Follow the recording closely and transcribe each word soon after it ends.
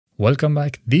Welcome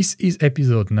back. This is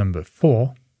episode number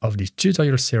 4 of this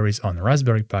tutorial series on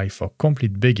Raspberry Pi for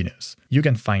complete beginners. You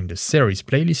can find the series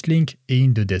playlist link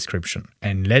in the description.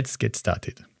 And let's get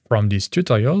started. From this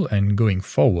tutorial and going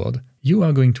forward, you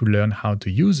are going to learn how to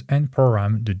use and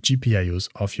program the GPIOs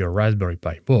of your Raspberry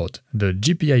Pi board. The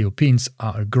GPIO pins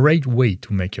are a great way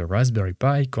to make your Raspberry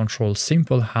Pi control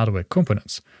simple hardware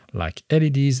components like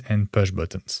LEDs and push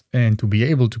buttons. And to be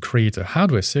able to create a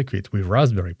hardware circuit with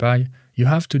Raspberry Pi, you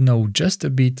have to know just a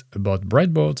bit about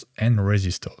breadboards and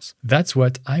resistors. That's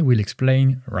what I will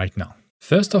explain right now.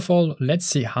 First of all, let's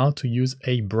see how to use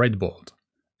a breadboard.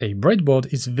 A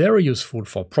breadboard is very useful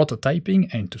for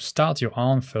prototyping and to start your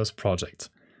own first project.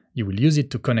 You will use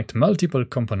it to connect multiple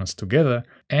components together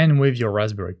and with your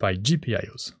Raspberry Pi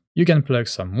GPIOs. You can plug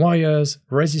some wires,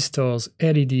 resistors,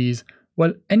 LEDs,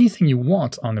 well, anything you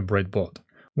want on a breadboard.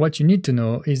 What you need to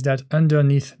know is that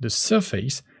underneath the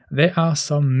surface, there are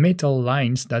some metal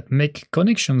lines that make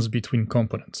connections between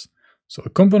components. So a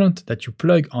component that you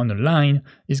plug on a line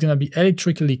is going to be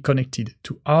electrically connected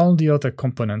to all the other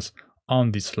components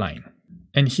on this line.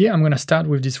 And here I'm going to start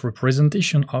with this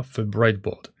representation of a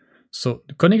breadboard. So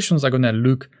the connections are going to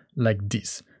look like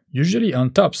this. Usually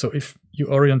on top, so if you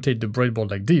orientate the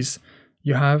breadboard like this,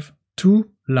 you have two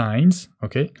lines,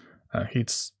 okay?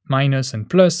 It's minus and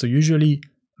plus, so usually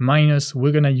minus,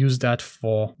 we're going to use that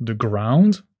for the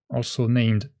ground, also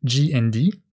named G and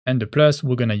D, and the plus,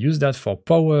 we're going to use that for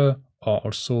power or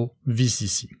also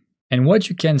VCC. And what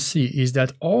you can see is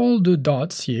that all the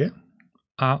dots here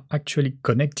are actually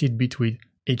connected between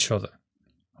each other.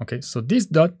 Okay, so this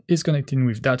dot is connecting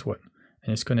with that one,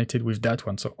 and it's connected with that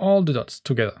one, so all the dots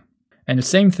together. And the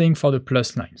same thing for the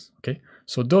plus lines, okay?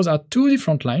 So those are two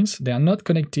different lines, they are not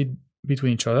connected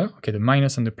between each other, okay, the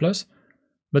minus and the plus,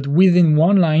 but within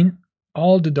one line,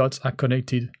 all the dots are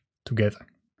connected together.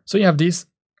 So you have this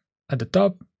at the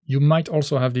top, you might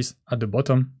also have this at the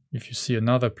bottom, if you see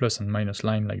another plus and minus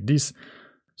line like this.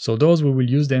 So those we will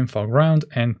use them for ground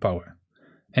and power.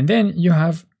 And then you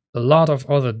have a lot of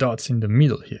other dots in the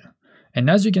middle here. And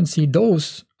as you can see,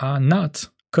 those are not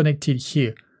connected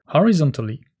here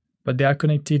horizontally, but they are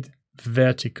connected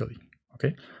vertically,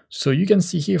 okay? So you can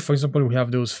see here, for example, we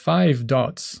have those 5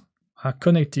 dots are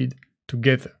connected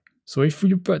together. So if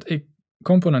you put a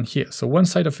component here, so one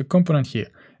side of a component here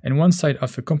and one side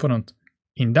of a component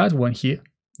in that one here,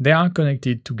 they are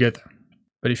connected together.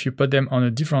 But if you put them on a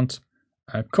different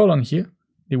column here,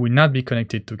 they will not be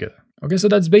connected together. Okay, so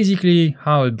that's basically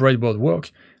how a breadboard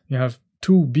works. You have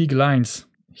two big lines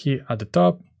here at the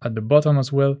top, at the bottom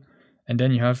as well, and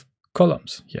then you have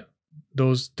columns here.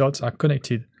 Those dots are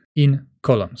connected in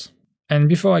columns. And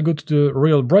before I go to the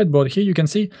real breadboard, here you can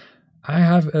see I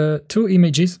have 2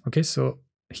 images. Okay, so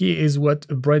here is what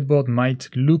a breadboard might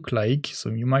look like. So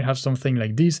you might have something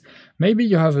like this. Maybe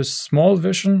you have a small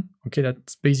version, okay,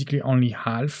 that's basically only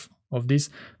half of this.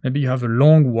 Maybe you have a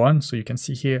long one, so you can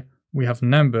see here we have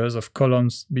numbers of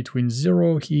columns between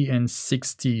 0 here and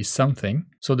 60 something.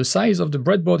 So the size of the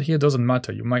breadboard here doesn't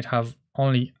matter. You might have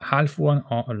only half one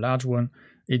or a large one.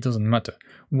 It doesn't matter.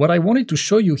 What I wanted to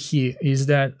show you here is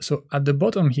that, so at the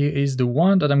bottom here is the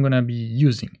one that I'm going to be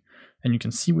using. And you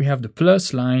can see we have the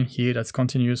plus line here that's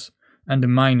continuous and the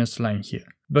minus line here.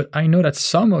 But I know that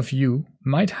some of you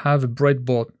might have a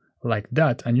breadboard like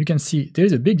that. And you can see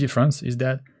there's a big difference is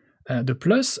that the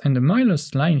plus and the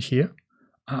minus line here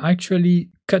are actually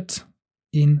cut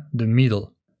in the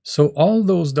middle. So all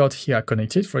those dots here are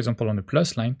connected, for example, on the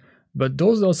plus line, but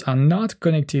those dots are not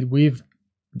connected with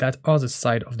that other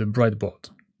side of the breadboard.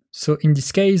 So in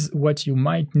this case, what you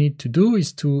might need to do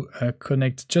is to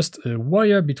connect just a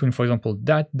wire between, for example,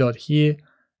 that dot here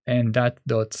and that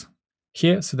dot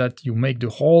here, so that you make the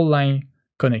whole line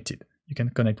connected. You can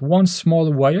connect one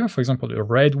small wire, for example, a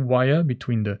red wire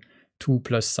between the 2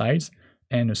 plus sides,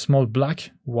 and a small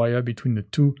black wire between the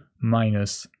 2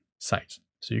 minus sides.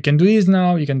 So you can do this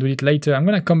now, you can do it later. I'm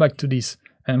going to come back to this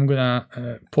and I'm going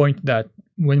to point that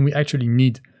when we actually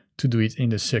need to do it in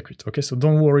the circuit. Okay, so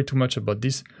don't worry too much about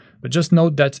this, but just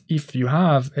note that if you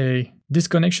have a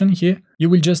disconnection here, you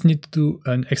will just need to do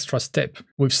an extra step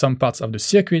with some parts of the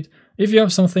circuit. If you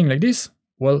have something like this,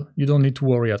 well, you don't need to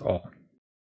worry at all.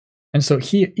 And so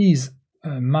here is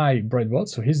my breadboard.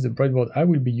 So here's the breadboard I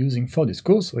will be using for this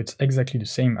course. So it's exactly the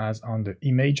same as on the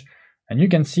image. And you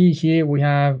can see here we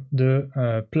have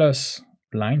the plus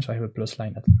line. So I have a plus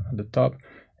line at the top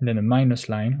and then a minus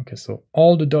line. Okay, so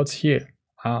all the dots here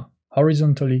are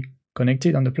horizontally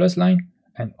connected on the plus line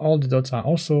and all the dots are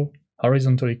also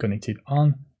horizontally connected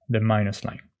on the minus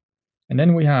line. And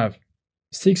then we have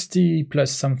 60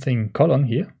 plus something column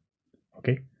here.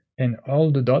 Okay, and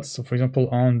all the dots, so for example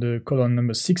on the column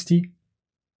number 60,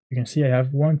 You can see I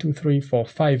have 1, 2, 3, 4,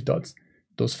 5 dots.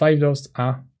 Those 5 dots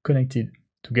are connected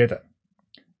together,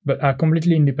 but are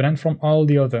completely independent from all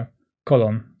the other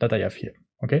columns that I have here,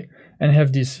 okay? And I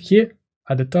have this here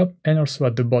at the top and also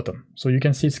at the bottom. So you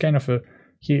can see it's kind of a,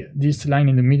 here, this line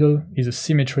in the middle is a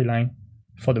symmetry line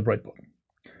for the breadboard.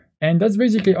 And that's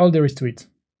basically all there is to it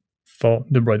for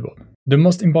the breadboard. The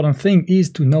most important thing is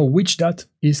to know which dot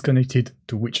is connected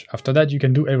to which. After that, you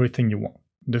can do everything you want.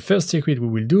 The first circuit we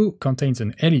will do contains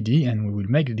an LED, and we will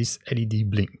make this LED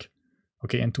blink.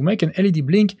 Okay, and to make an LED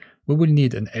blink, we will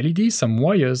need an LED, some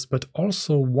wires, but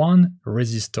also one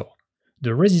resistor. The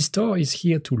resistor is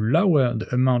here to lower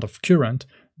the amount of current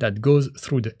that goes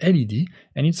through the LED,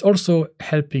 and it's also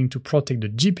helping to protect the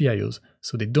GPIOs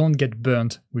so they don't get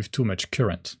burnt with too much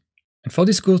current. And for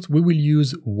this course, we will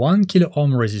use 1 kilo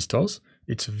ohm resistors.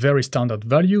 It's a very standard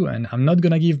value, and I'm not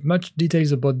gonna give much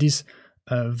details about this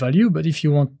value, but if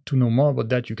you want to know more about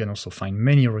that, you can also find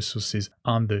many resources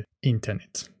on the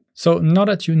internet. So now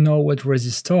that you know what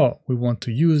resistor we want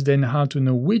to use, then how to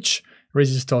know which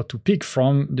resistor to pick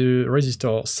from the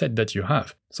resistor set that you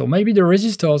have. So maybe the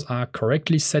resistors are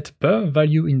correctly set per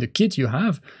value in the kit you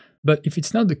have, but if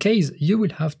it's not the case, you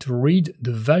will have to read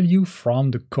the value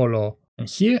from the color. And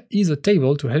here is a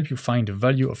table to help you find the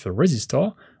value of a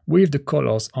resistor with the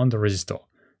colors on the resistor.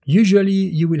 Usually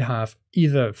you will have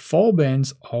either 4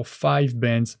 bands or 5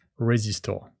 bands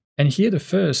resistor. And here the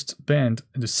first band,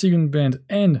 the second band,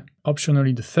 and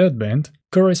optionally the third band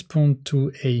correspond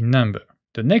to a number.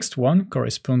 The next one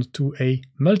corresponds to a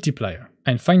multiplier.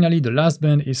 And finally, the last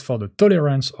band is for the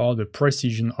tolerance or the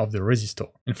precision of the resistor.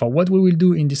 And for what we will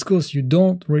do in this course, you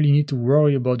don't really need to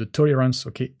worry about the tolerance,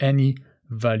 okay? Any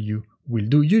value will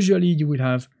do. Usually you will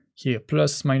have here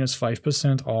plus minus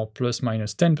 5% or plus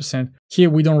minus 10%. Here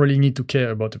we don't really need to care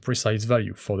about the precise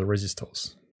value for the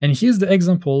resistors. And here's the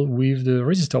example with the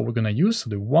resistor we're gonna use,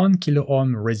 so the 1 kilo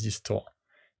ohm resistor.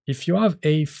 If you have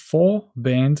a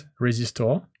 4-band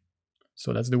resistor,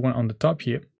 so that's the one on the top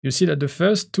here, you see that the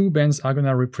first 2 bands are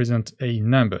gonna represent a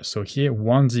number. So here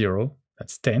 1, 0,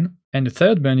 that's 10. And the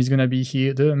third band is gonna be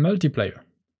here the multiplier.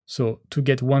 So to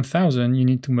get 1000, you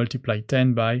need to multiply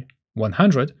 10 by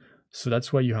 100. So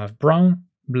that's why you have brown,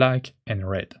 black, and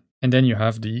red. And then you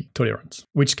have the tolerance,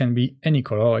 which can be any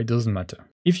color, it doesn't matter.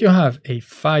 If you have a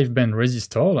 5-band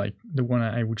resistor, like the one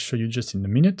I will show you just in a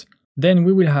minute, then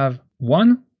we will have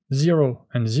 1, 0,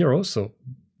 and 0, so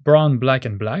brown, black,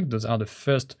 and black, those are the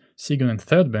first, second, and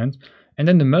third band, and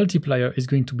then the multiplier is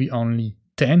going to be only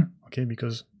 10, okay,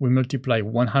 because we multiply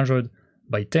 100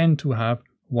 by 10 to have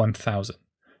 1000.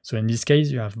 So in this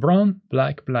case, you have brown,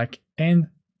 black, black, and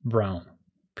brown,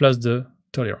 plus the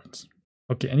tolerance.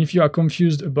 Okay, and if you are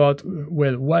confused about,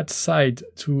 well, what side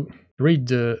to read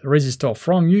the resistor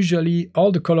from, usually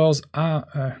all the colors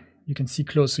are, you can see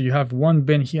close, so you have one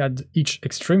band here at each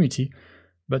extremity,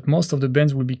 but most of the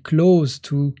bands will be close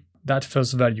to that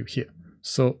first value here.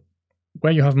 So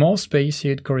where you have more space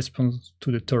here, it corresponds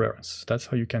to the tolerance. That's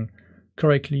how you can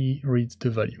correctly read the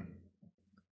value.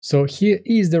 So here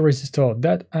is the resistor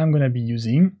that I'm gonna be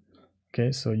using.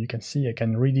 Okay, so you can see I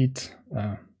can read it.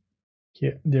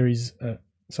 Here there is,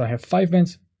 so I have 5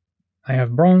 bands. I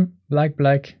have brown, black,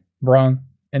 black, brown,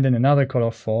 and then another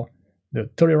color for the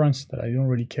tolerance that I don't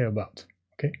really care about.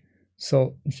 Okay,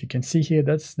 so if you can see here,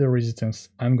 that's the resistance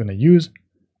I'm gonna use.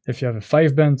 If you have a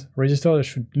 5-band resistor, it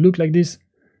should look like this.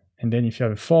 And then if you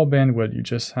have a 4-band, well, you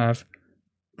just have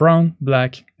brown,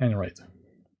 black, and red.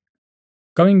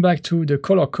 Coming back to the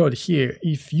color code here,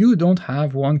 if you don't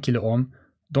have 1 kilo ohm,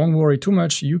 don't worry too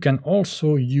much, you can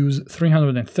also use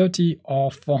 330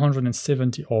 or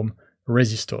 470 ohm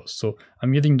resistors. So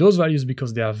I'm giving those values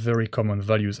because they are very common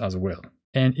values as well.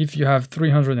 And if you have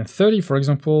 330, for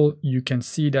example, you can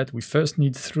see that we first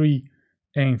need 3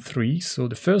 and 3. So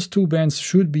the first 2 bands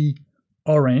should be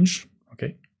orange,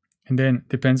 okay? And then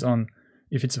depends on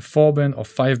if it's a 4-band or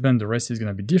 5-band, the rest is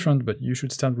gonna be different, but you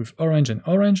should start with orange and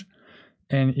orange.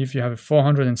 And if you have a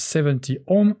 470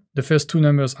 ohm, the first 2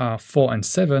 numbers are 4 and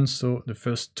 7, so the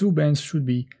first 2 bands should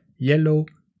be yellow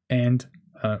and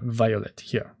violet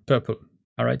here, purple.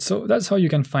 All right, so that's how you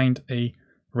can find a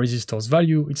resistor's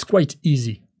value. It's quite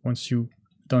easy. Once you've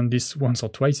done this once or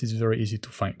twice, it's very easy to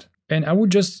find. And I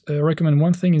would just recommend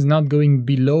one thing is not going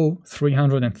below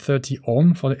 330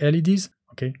 ohm for the LEDs,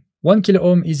 okay? 1 kilo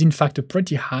ohm is in fact a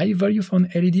pretty high value for an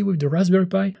LED with the Raspberry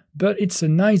Pi, but it's a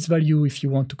nice value if you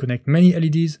want to connect many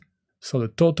LEDs, so the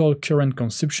total current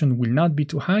consumption will not be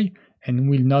too high and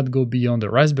will not go beyond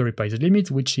the Raspberry Pi's limit,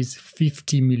 which is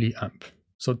 50 milliamp.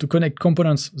 So to connect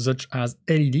components such as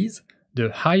LEDs,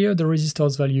 the higher the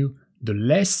resistor's value, the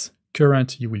less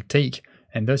current you will take,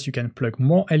 and thus you can plug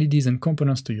more LEDs and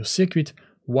components to your circuit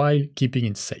while keeping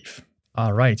it safe.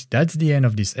 Alright, that's the end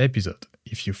of this episode.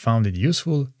 If you found it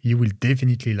useful, you will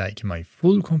definitely like my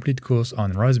full complete course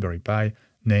on Raspberry Pi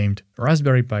named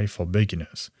Raspberry Pi for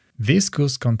Beginners. This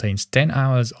course contains 10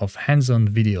 hours of hands-on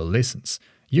video lessons.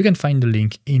 You can find the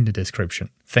link in the description.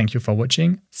 Thank you for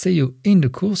watching. See you in the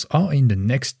course or in the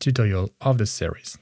next tutorial of the series.